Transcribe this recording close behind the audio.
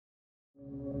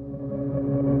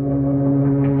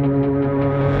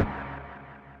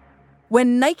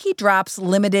When Nike drops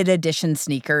limited edition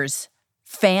sneakers,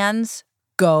 fans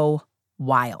go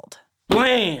wild.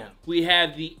 Blam! We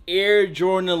have the Air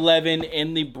Jordan 11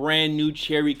 in the brand new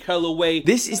cherry colorway.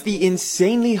 This is the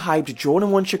insanely hyped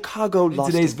Jordan 1 Chicago. In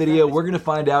today's video, we're going to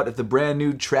find out if the brand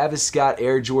new Travis Scott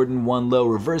Air Jordan 1 Low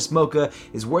Reverse Mocha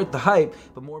is worth the hype,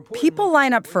 but more importantly... People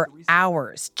line up for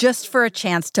hours just for a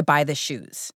chance to buy the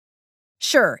shoes.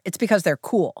 Sure, it's because they're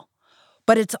cool,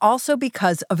 but it's also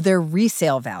because of their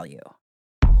resale value.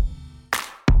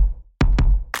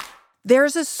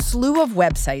 There's a slew of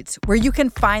websites where you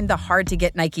can find the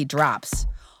hard-to-get Nike drops,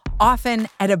 often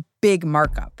at a big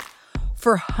markup,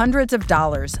 for hundreds of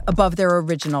dollars above their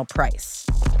original price.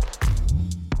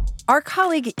 Our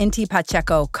colleague Inti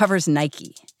Pacheco covers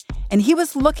Nike, and he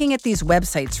was looking at these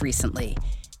websites recently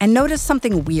and noticed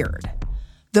something weird.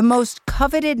 The most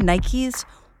coveted Nikes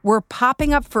were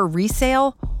popping up for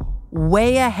resale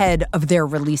way ahead of their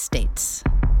release dates.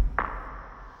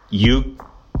 You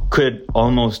could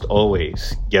almost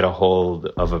always get a hold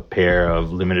of a pair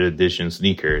of limited edition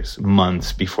sneakers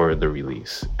months before the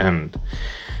release. And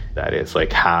that is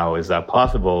like, how is that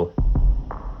possible?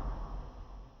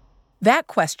 That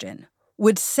question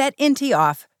would set Inti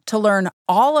off to learn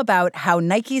all about how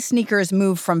Nike sneakers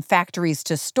move from factories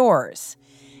to stores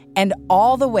and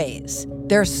all the ways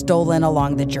they're stolen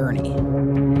along the journey.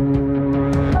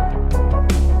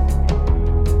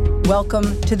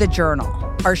 Welcome to The Journal,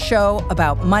 our show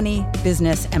about money,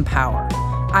 business, and power.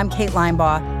 I'm Kate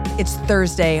Linebaugh. It's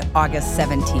Thursday, August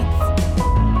 17th.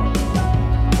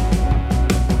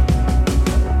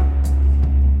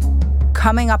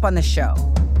 Coming up on the show,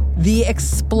 the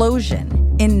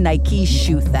explosion in Nike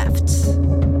shoe thefts.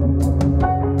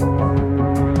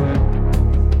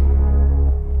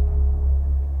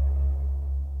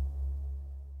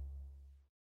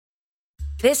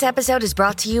 This episode is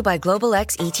brought to you by Global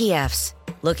X ETFs.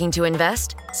 Looking to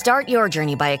invest? Start your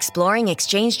journey by exploring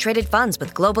exchange-traded funds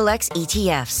with Global X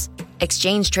ETFs.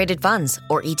 Exchange-traded funds,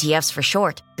 or ETFs for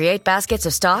short, create baskets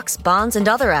of stocks, bonds, and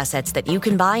other assets that you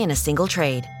can buy in a single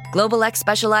trade. Global X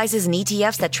specializes in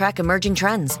ETFs that track emerging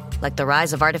trends, like the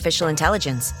rise of artificial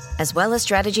intelligence, as well as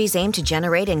strategies aimed to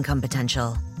generate income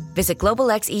potential. Visit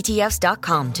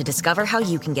globalxetfs.com to discover how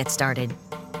you can get started.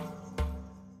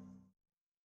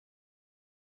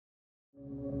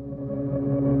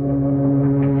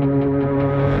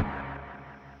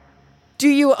 Do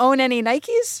you own any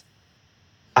Nikes?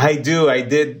 I do. I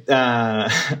did. I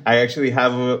actually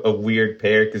have a weird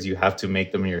pair because you have to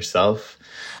make them yourself.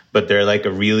 But they're like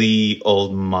a really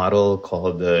old model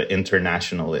called the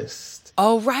Internationalist.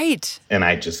 Oh, right. And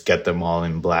I just get them all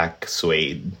in black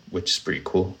suede, which is pretty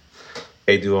cool.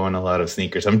 I do own a lot of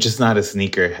sneakers. I'm just not a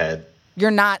sneakerhead.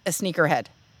 You're not a sneakerhead?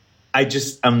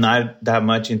 I'm not that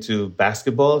much into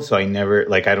basketball, so I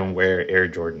don't wear Air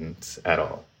Jordans at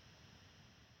all.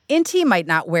 Inti might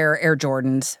not wear Air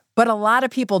Jordans, but a lot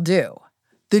of people do.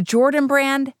 The Jordan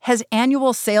brand has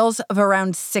annual sales of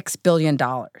around $6 billion.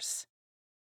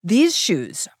 These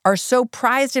shoes are so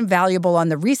prized and valuable on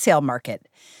the resale market,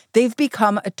 they've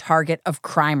become a target of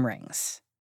crime rings.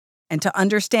 And to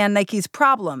understand Nike's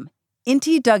problem,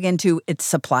 Inti dug into its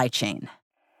supply chain.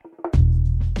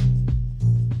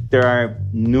 There are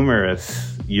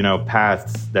numerous,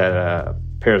 paths that a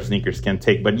pair of sneakers can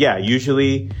take. But yeah,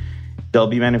 usually they'll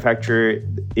be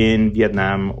manufactured in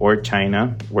Vietnam or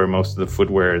China, where most of the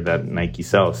footwear that Nike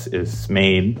sells is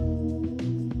made.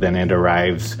 Then it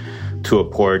arrives to a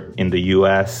port in the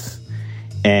U.S.,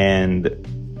 and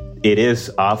it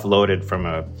is offloaded from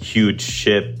a huge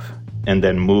ship and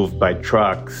then moved by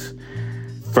trucks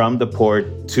from the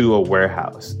port to a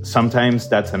warehouse. Sometimes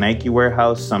that's a Nike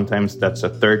warehouse, sometimes that's a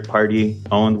third-party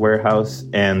owned warehouse,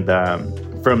 and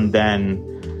from then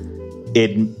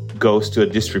it goes to a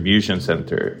distribution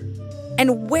center.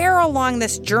 And where along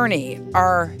this journey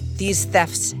are these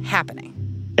thefts happening?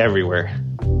 Everywhere.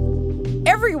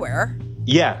 Everywhere?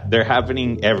 Yeah, they're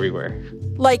happening everywhere.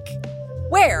 Like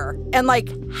where? And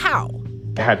how?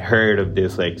 I had heard of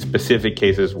this specific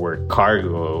cases where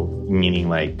cargo, meaning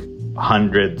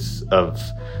hundreds of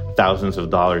thousands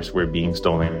of dollars were being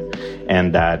stolen,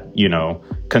 and that,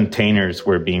 containers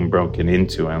were being broken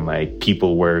into, and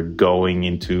people were going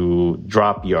into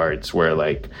drop yards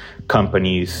where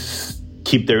companies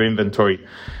keep their inventory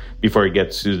before it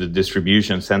gets to the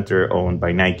distribution center owned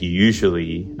by Nike.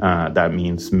 Usually that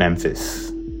means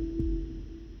Memphis.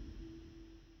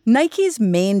 Nike's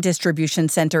main distribution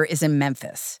center is in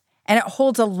Memphis, and it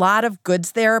holds a lot of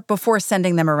goods there before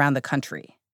sending them around the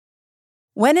country.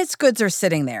 When its goods are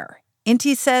sitting there,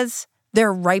 Inti says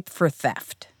they're ripe for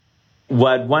theft.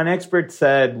 What one expert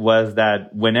said was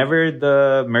that whenever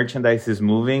the merchandise is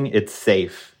moving, it's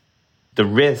safe. The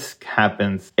risk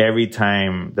happens every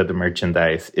time that the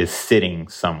merchandise is sitting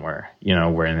somewhere,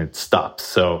 when it stops.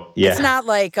 So, yeah. It's not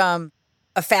like a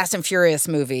Fast and Furious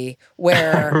movie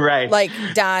where right. like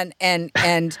Don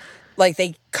and like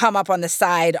they come up on the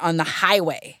side on the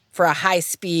highway for a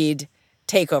high-speed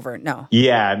takeover. No.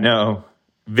 Yeah, no.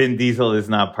 Vin Diesel is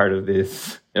not part of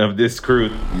this crew.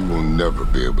 You will never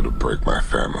be able to break my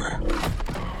family.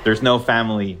 There's no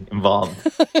family involved.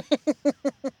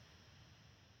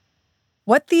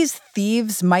 What these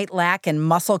thieves might lack in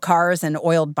muscle cars and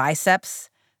oiled biceps,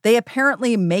 they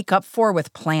apparently make up for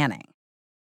with planning.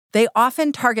 They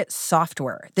often target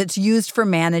software that's used for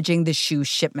managing the shoe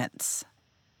shipments.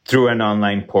 Through an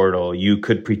online portal, you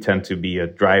could pretend to be a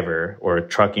driver or a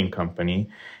trucking company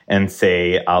and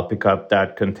say, I'll pick up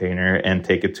that container and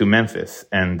take it to Memphis.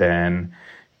 And then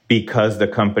because the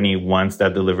company wants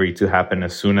that delivery to happen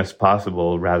as soon as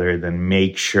possible, rather than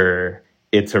make sure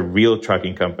it's a real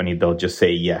trucking company, they'll just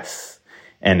say yes.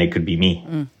 And it could be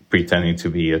me pretending to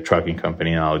be a trucking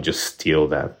company, and I'll just steal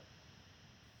that.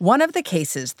 One of the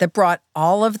cases that brought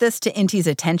all of this to Inti's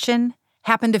attention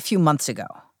happened a few months ago.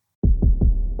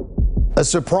 A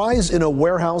surprise in a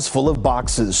warehouse full of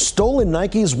boxes. Stolen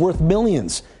Nikes worth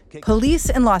millions. Police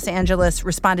in Los Angeles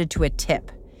responded to a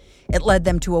tip. It led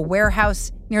them to a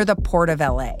warehouse near the Port of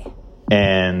LA.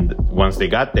 And once they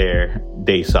got there,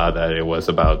 they saw that it was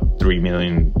about $3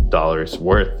 million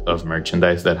worth of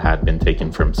merchandise that had been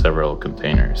taken from several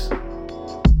containers.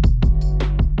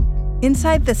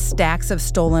 Inside the stacks of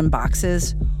stolen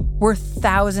boxes were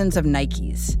thousands of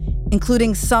Nikes,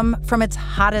 including some from its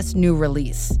hottest new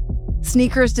release,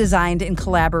 sneakers designed in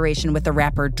collaboration with the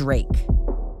rapper Drake.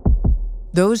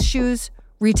 Those shoes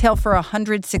retail for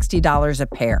 $160 a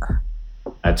pair.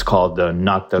 It's called the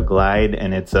Nocta Glide,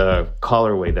 and it's a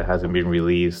colorway that hasn't been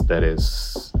released that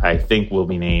is, I think, will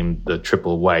be named the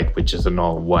Triple White, which is an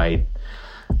all-white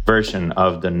version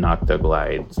of the Nocta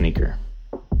Glide sneaker.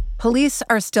 Police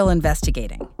are still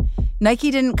investigating. Nike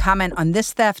didn't comment on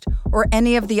this theft or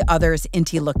any of the others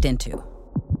Inti looked into.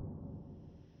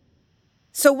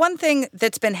 So one thing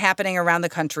that's been happening around the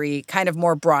country kind of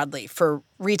more broadly for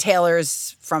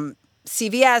retailers from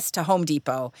CVS to Home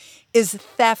Depot is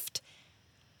theft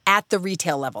at the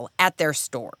retail level, at their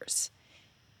stores.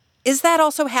 Is that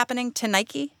also happening to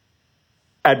Nike?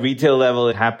 At retail level,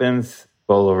 it happens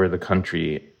all over the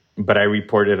country. But I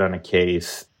reported on a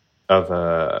case of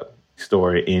a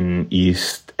store in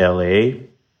East LA.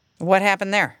 What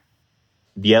happened there?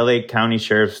 The LA County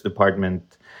Sheriff's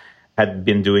Department had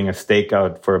been doing a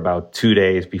stakeout for about 2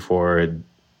 days before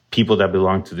people that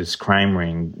belonged to this crime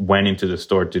ring went into the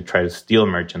store to try to steal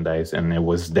merchandise. And it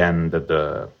was then that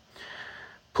the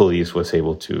police was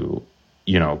able to,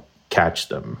 catch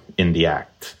them in the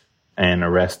act and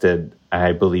arrested,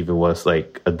 I believe it was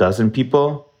like a dozen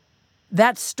people.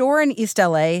 That store in East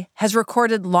LA has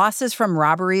recorded losses from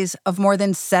robberies of more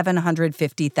than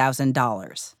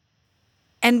 $750,000.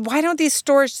 And why don't these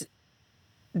stores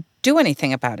do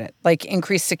anything about it, like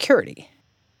increase security?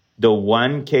 The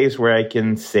one case where I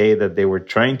can say that they were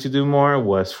trying to do more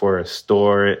was for a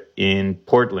store in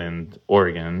Portland,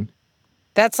 Oregon.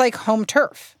 That's like home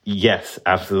turf. Yes,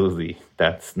 absolutely.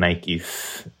 That's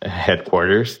Nike's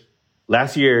headquarters.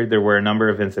 Last year, there were a number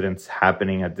of incidents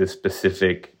happening at this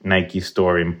specific Nike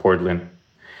store in Portland.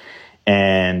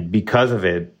 And because of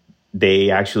it,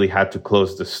 they actually had to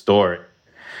close the store.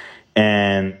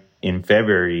 And in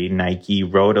February, Nike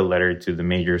wrote a letter to the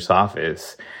mayor's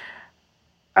office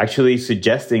actually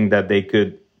suggesting that they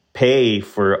could pay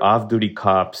for off-duty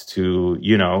cops to,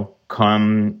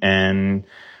 come and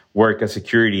work as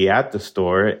security at the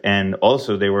store. And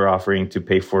also they were offering to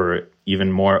pay for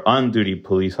even more on-duty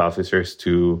police officers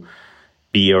to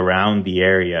be around the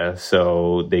area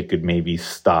so they could maybe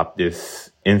stop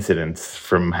this incidents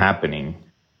from happening.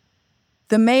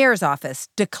 The mayor's office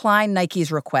declined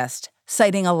Nike's request,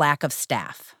 citing a lack of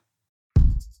staff.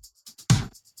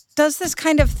 Does this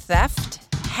kind of theft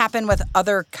happen with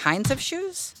other kinds of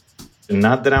shoes?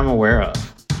 Not that I'm aware of.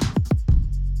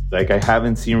 I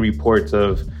haven't seen reports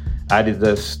of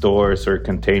Adidas stores or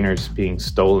containers being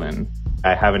stolen.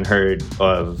 I haven't heard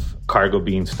of cargo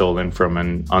being stolen from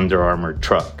an Under Armour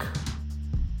truck.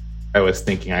 I was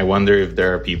thinking, I wonder if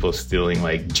there are people stealing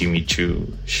Jimmy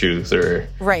Choo shoes or...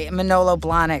 Right, Manolo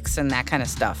Blahniks and that kind of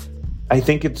stuff. I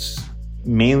think it's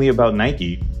mainly about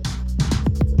Nike.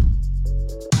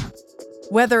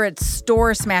 Whether it's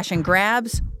store smash and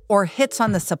grabs or hits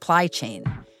on the supply chain,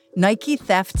 Nike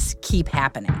thefts keep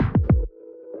happening.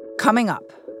 Coming up,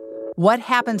 what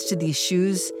happens to these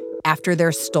shoes after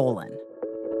they're stolen?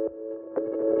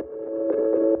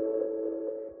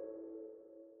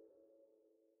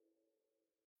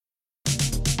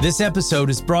 This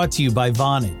episode is brought to you by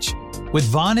Vonage. With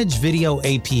Vonage Video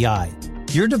API,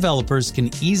 your developers can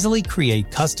easily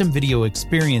create custom video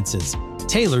experiences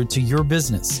tailored to your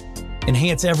business.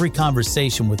 Enhance every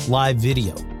conversation with live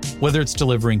video, whether it's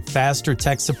delivering faster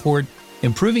tech support,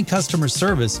 improving customer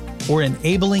service, or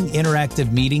enabling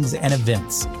interactive meetings and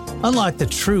events. Unlock the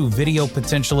true video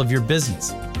potential of your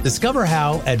business. Discover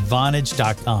how at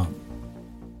Vonage.com.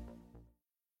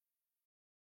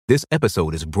 This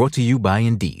episode is brought to you by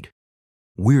Indeed.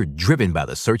 We're driven by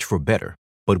the search for better,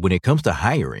 but when it comes to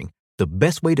hiring, the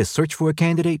best way to search for a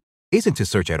candidate isn't to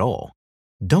search at all.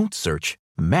 Don't search,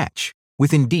 match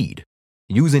with Indeed.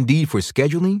 Use Indeed for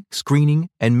scheduling, screening,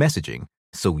 and messaging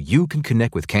so you can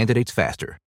connect with candidates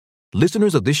faster.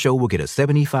 Listeners of this show will get a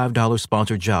 $75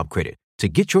 sponsored job credit to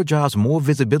get your jobs more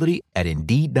visibility at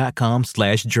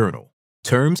Indeed.com/journal.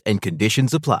 Terms and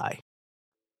conditions apply.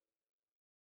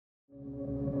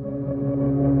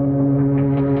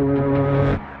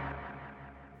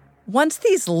 Once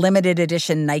these limited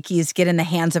edition Nikes get in the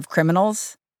hands of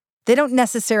criminals, they don't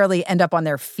necessarily end up on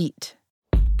their feet.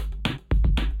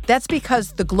 That's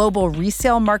because the global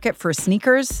resale market for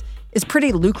sneakers is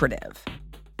pretty lucrative.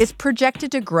 It's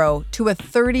projected to grow to a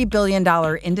 $30 billion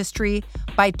industry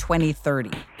by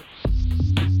 2030.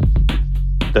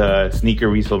 The sneaker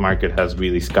resale market has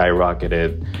really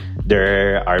skyrocketed.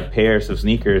 There are pairs of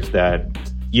sneakers that,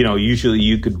 usually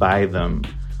you could buy them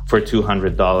for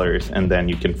 $200 and then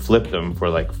you can flip them for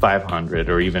like $500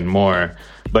 or even more.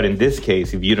 But in this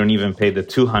case, if you don't even pay the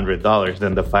 $200,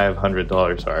 then the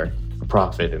 $500 are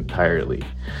profit entirely.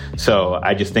 So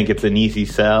I just think it's an easy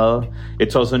sell.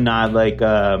 It's also not like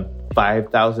a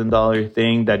 $5,000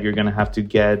 thing that you're going to have to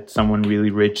get someone really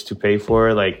rich to pay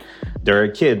for. Like, there are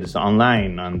kids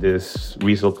online on this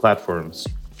resale platforms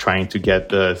trying to get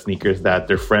the sneakers that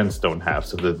their friends don't have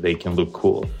so that they can look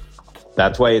cool.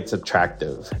 That's why it's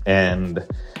attractive. And,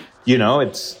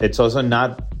 it's also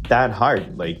not that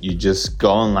hard. Like, you just go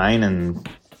online and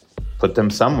put them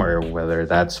somewhere, whether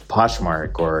that's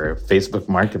Poshmark or Facebook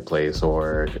Marketplace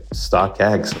or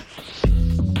StockX.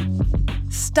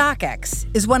 StockX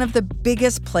is one of the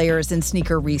biggest players in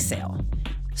sneaker resale.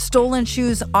 Stolen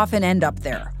shoes often end up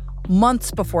there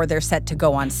months before they're set to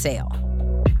go on sale.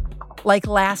 Like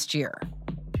last year,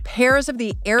 pairs of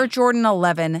the Air Jordan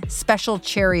 11 Special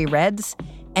Cherry Reds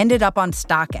ended up on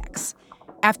StockX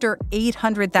after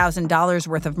 $800,000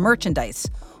 worth of merchandise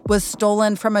was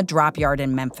stolen from a drop yard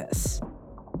in Memphis.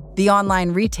 The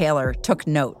online retailer took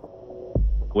note.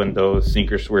 When those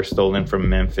sneakers were stolen from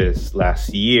Memphis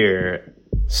last year,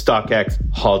 StockX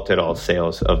halted all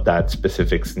sales of that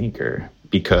specific sneaker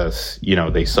because,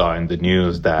 they saw in the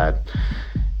news that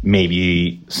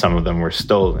maybe some of them were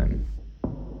stolen.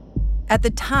 At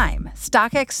the time,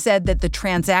 StockX said that the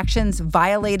transactions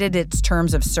violated its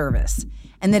terms of service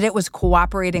and that it was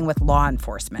cooperating with law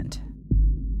enforcement.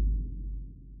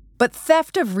 But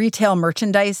theft of retail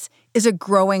merchandise is a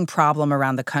growing problem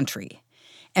around the country,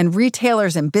 and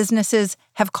retailers and businesses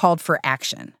have called for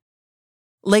action.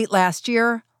 Late last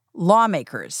year,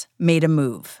 lawmakers made a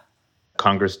move.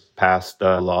 Congress passed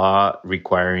a law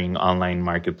requiring online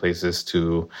marketplaces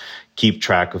to keep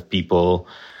track of people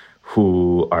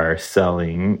who are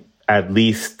selling at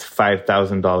least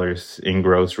 $5,000 in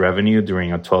gross revenue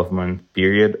during a 12-month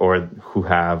period or who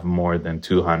have more than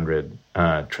 200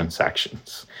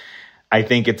 transactions. I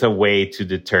think it's a way to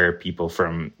deter people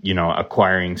from,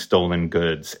 acquiring stolen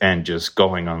goods and just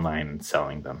going online and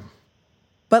selling them.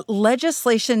 But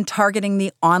legislation targeting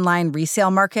the online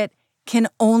resale market can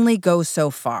only go so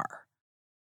far.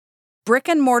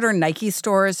 Brick-and-mortar Nike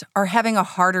stores are having a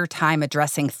harder time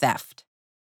addressing theft,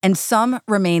 and some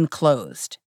remain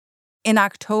closed. In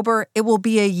October, it will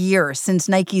be a year since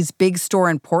Nike's big store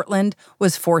in Portland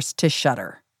was forced to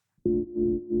shutter.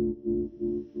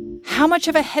 How much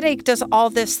of a headache does all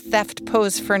this theft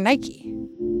pose for Nike?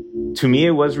 To me,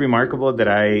 it was remarkable that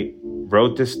I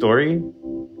wrote this story.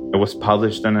 It was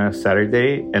published on a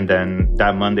Saturday, and then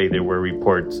that Monday there were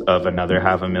reports of another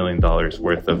 $500,000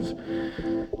 worth of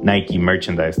Nike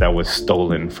merchandise that was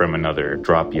stolen from another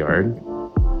drop yard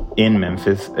in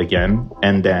Memphis again.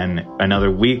 And then another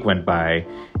week went by,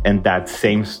 and that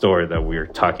same store that we were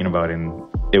talking about,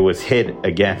 it was hit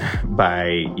again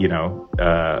by,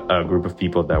 a group of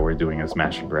people that were doing a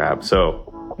smash and grab.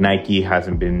 So Nike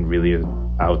hasn't been really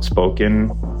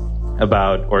outspoken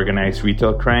about organized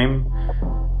retail crime.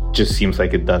 Just seems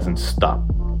like it doesn't stop.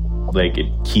 Like,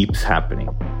 it keeps happening.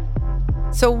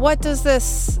 So what does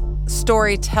this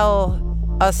story tell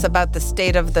us about the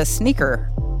state of the sneaker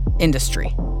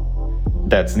industry?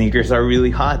 That sneakers are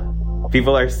really hot.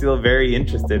 People are still very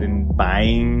interested in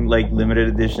buying limited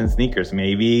edition sneakers.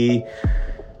 Maybe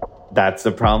that's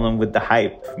the problem with the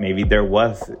hype. Maybe there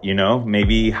was,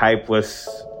 maybe hype was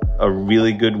a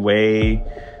really good way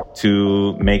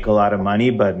to make a lot of money,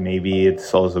 but maybe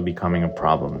it's also becoming a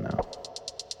problem now.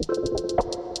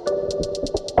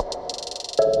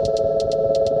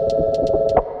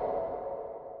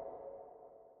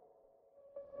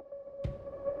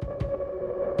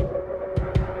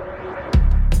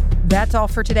 That's all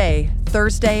for today,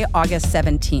 Thursday, August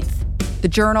 17th. The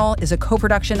Journal is a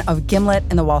co-production of Gimlet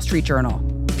and the Wall Street Journal.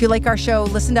 If you like our show,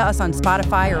 listen to us on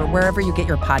Spotify or wherever you get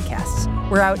your podcasts.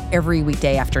 We're out every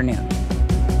weekday afternoon.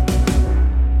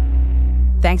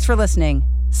 Thanks for listening.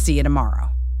 See you tomorrow.